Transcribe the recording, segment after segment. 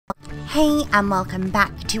Hey and welcome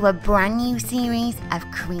back to a brand new series of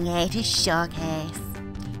Creator Showcase.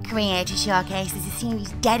 Creator Showcase is a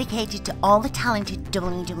series dedicated to all the talented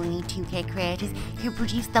WWE 2K creators who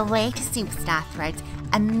produce the latest superstar threads,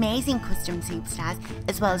 amazing custom superstars,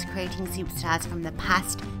 as well as creating superstars from the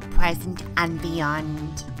past, present and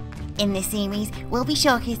beyond. In this series, we'll be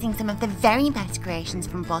showcasing some of the very best creations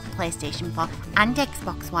from both PlayStation 4 and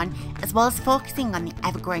Xbox One, as well as focusing on the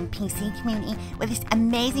ever-growing PC community with its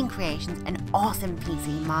amazing creations and awesome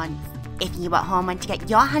PC mods. If you at home want to get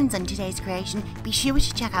your hands on today's creation, be sure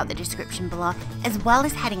to check out the description below, as well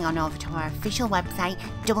as heading on over to our official website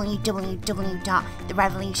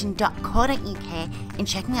www.RevELLEution.co.uk and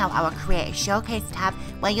checking out our Creator Showcase tab,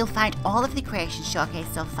 where you'll find all of the creations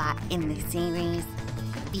showcased so far in this series.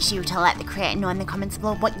 Be sure to let the creator know in the comments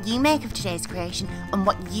below what you make of today's creation and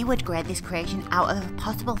what you would grade this creation out of a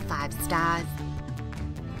possible 5 stars.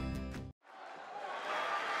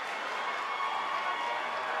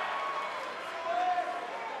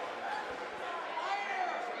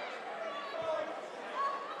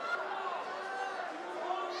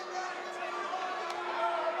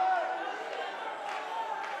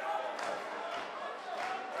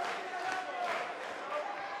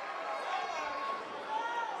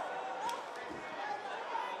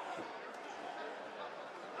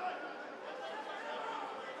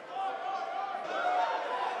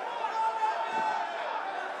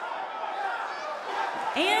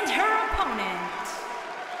 And her opponent,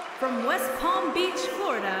 from West Palm Beach,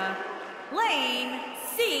 Florida,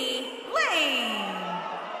 Lacey Lane.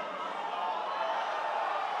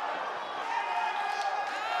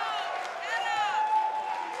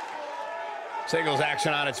 Singles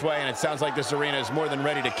action on its way, and it sounds like this arena is more than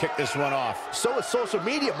ready to kick this one off. So is social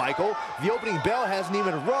media, Michael. The opening bell hasn't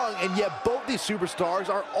even rung, and yet both these superstars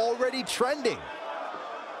are already trending.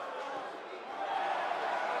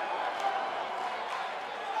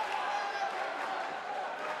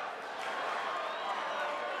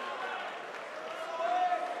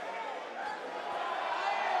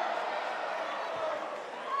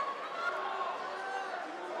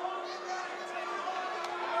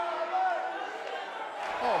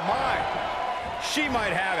 Oh my, she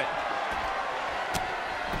might have it.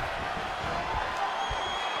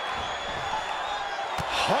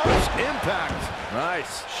 Harsh impact.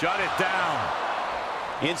 Nice, shut it down.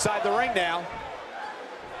 Inside the ring now.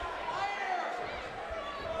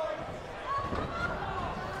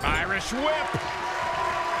 Irish whip.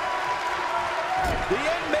 The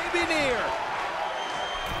end may be near.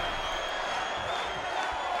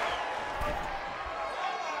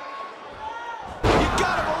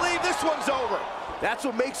 This one's over. That's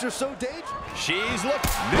what makes her so dangerous. She's nailed it.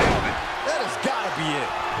 That has got to be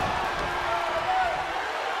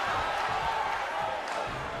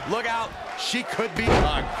it. Look out. She could be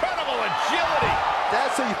incredible agility.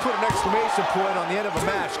 That's how you put an exclamation point on the end of a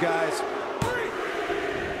match, guys.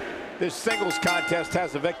 This singles contest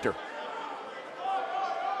has a victor.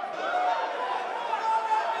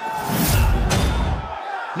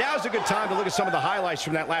 Now's a good time to look at some of the highlights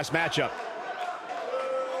from that last matchup.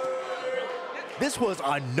 This was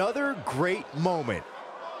another great moment.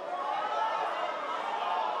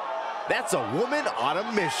 That's a woman on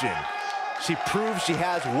a mission. She proves she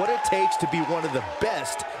has what it takes to be one of the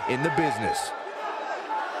best in the business.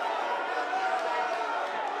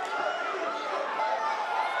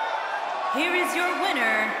 Here is your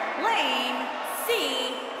winner,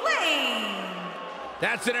 Lacey Lane.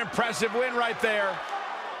 That's an impressive win right there.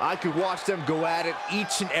 I could watch them go at it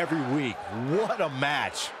each and every week. What a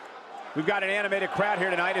match. We've got an animated crowd here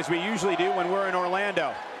tonight, as we usually do when we're in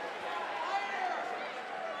Orlando.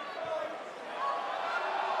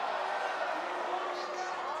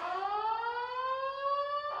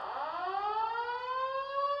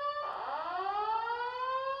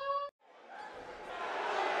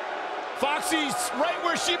 Foxy's right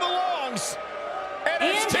where she belongs.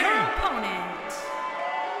 And her opponent,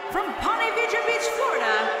 from Ponte Vedra Beach,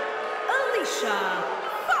 Florida, Alicia.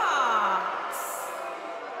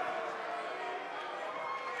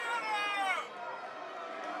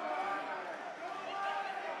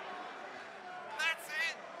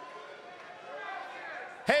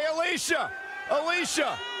 Hey, Alicia, you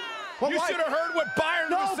should have heard what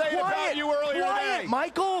Byron was saying about you earlier today.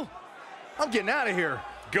 Michael, I'm getting out of here.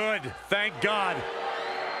 Good, thank God.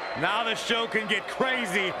 Now the show can get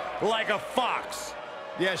crazy like a fox.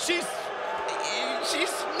 Yeah, she's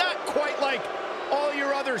not quite like all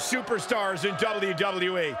your other superstars in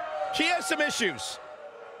WWE. She has some issues.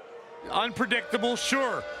 Unpredictable,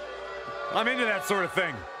 sure. I'm into that sort of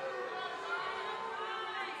thing.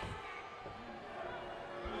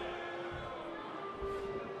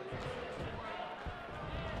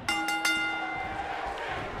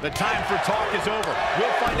 The time for talk is over.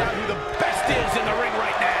 We'll find out who the best is in the ring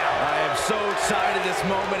right now. I am so excited this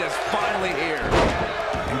moment is finally here.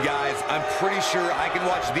 And guys, I'm pretty sure I can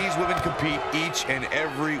watch these women compete each and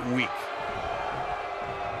every week.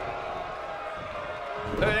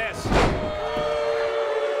 Look at this.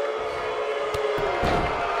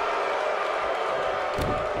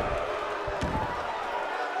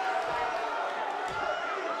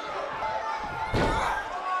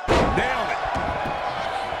 Nailed it.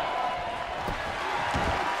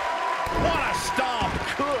 What a stomp.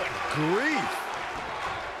 Good grief.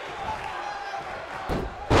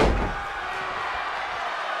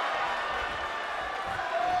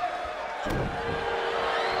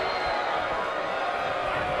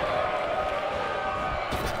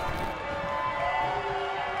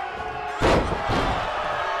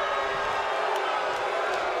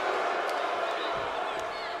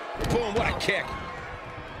 Boom, what a kick.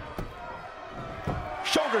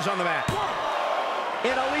 Shoulders on the mat.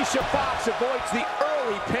 And Alicia Fox avoids the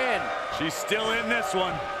early pin. She's still in this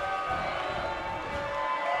one.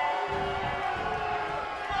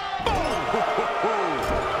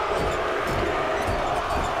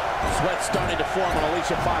 Sweat starting to form on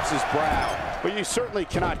Alicia Fox's brow. But you certainly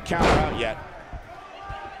cannot count her out yet.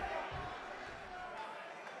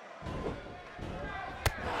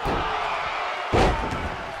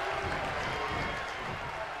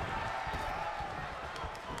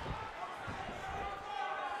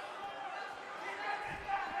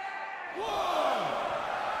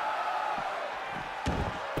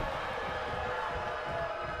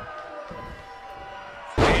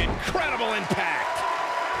 Incredible impact.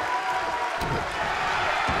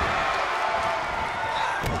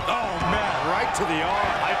 Oh, man, right to the arm.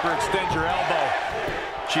 Hyperextend your elbow.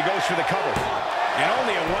 She goes for the cover. And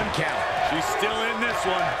only a 1 count. She's still in this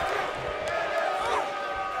one.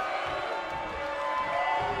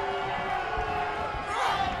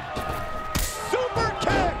 Super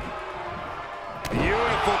kick.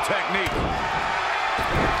 Beautiful technique.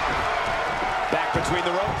 Back between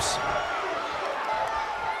the ropes.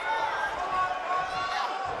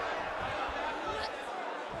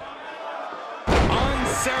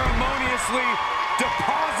 Unceremoniously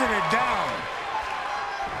deposited down.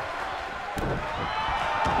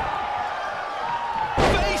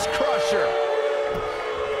 Face crusher.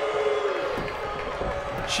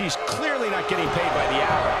 She's clearly not getting paid by the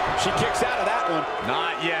hour. She kicks out of that one.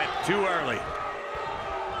 Not yet. Too early.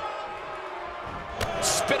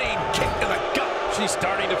 Spinning kick to the gut. She's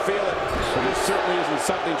starting to feel it. So this certainly isn't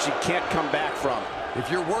something she can't come back from. If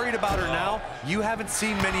you're worried about her now, you haven't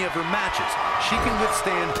seen many of her matches. She can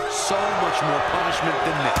withstand so much more punishment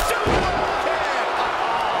than this.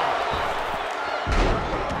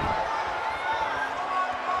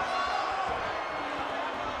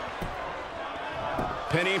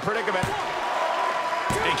 Penny in predicament.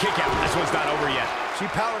 And kick out. This one's not over yet. She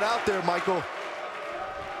powered out there, Michael.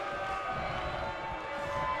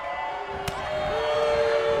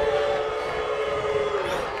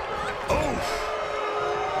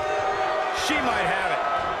 She might have it.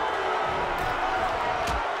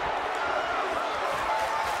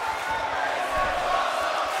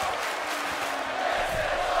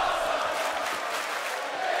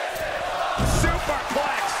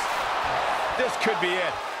 Superplex. This could be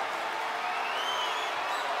it.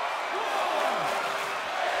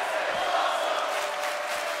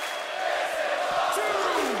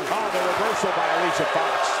 Oh, the reversal by Alicia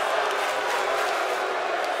Fox.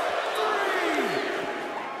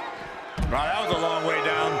 Right, that was a long way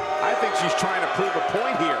down. I think she's trying to prove a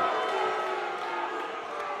point here.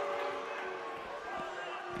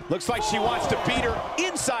 Looks like she wants to beat her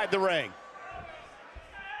inside the ring.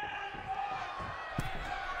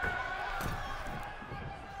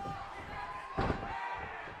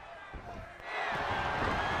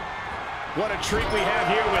 What a treat we have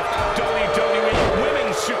here with WWE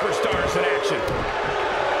Women's Superstars in action.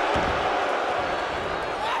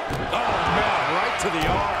 Oh, man, right to the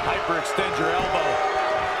arm. Hyperextend your elbow.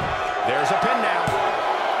 There's a pin now.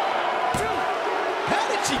 How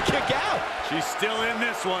did she kick out? She's still in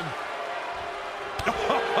this one. Oh,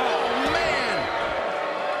 man.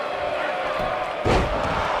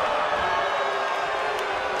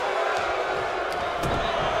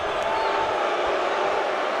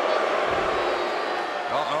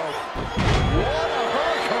 Uh-oh. What a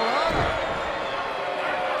hurricanrana.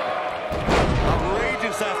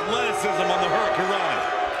 Outrageous athleticism on the hurricanrana.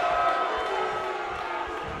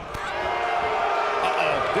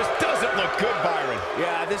 Uh-oh. This doesn't look good, Byron.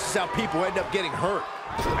 Yeah, this is how people end up getting hurt.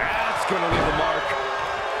 That's going to leave a mark.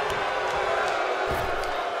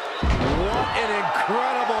 What an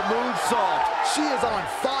incredible moonsault. She is on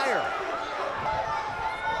fire.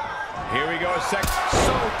 Here we go, so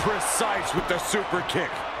precise with the super kick.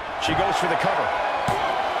 She goes for the cover.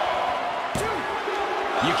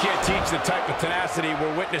 You can't teach the type of tenacity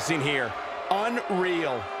we're witnessing here.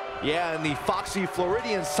 Unreal. Yeah, and the foxy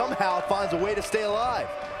Floridian somehow finds a way to stay alive.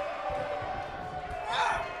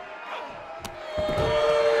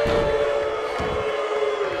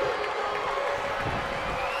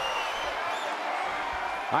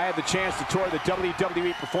 I had the chance to tour the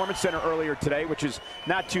WWE Performance Center earlier today, which is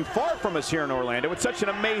not too far from us here in Orlando. It's such an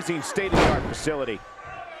amazing state-of-the-art facility.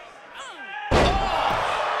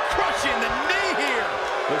 Crushing the knee here.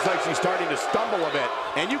 Looks like she's starting to stumble a bit,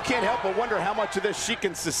 and you can't help but wonder how much of this she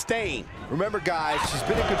can sustain. Remember, guys, she's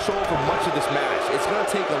been in control for much of this match. It's going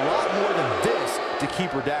to take a lot more than this to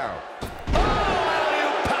keep her down.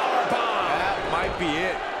 Power bomb. That might be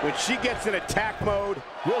it. When she gets in attack mode,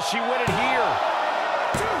 will she win it here?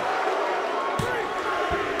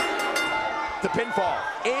 The pinfall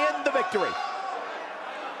and the victory.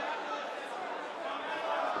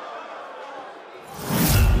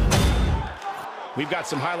 We've got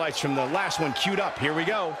some highlights from the last one queued up. Here we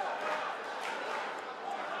go.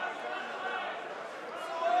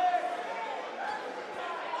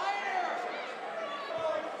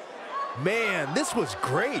 Man, this was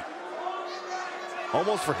great.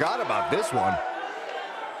 Almost forgot about this one.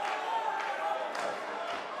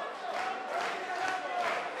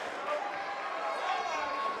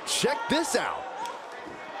 Check this out.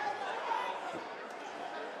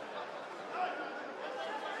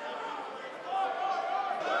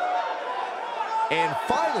 And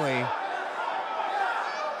finally,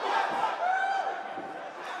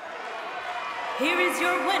 Here is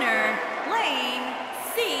your winner,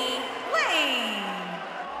 Lacey Lane.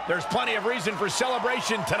 There's plenty of reason for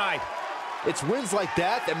celebration tonight. it's wins like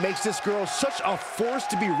that that makes this girl such a force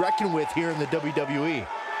to be reckoned with here in the WWE.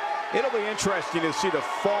 It'll be interesting to see the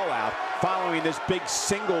fallout following this big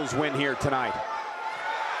singles win here tonight.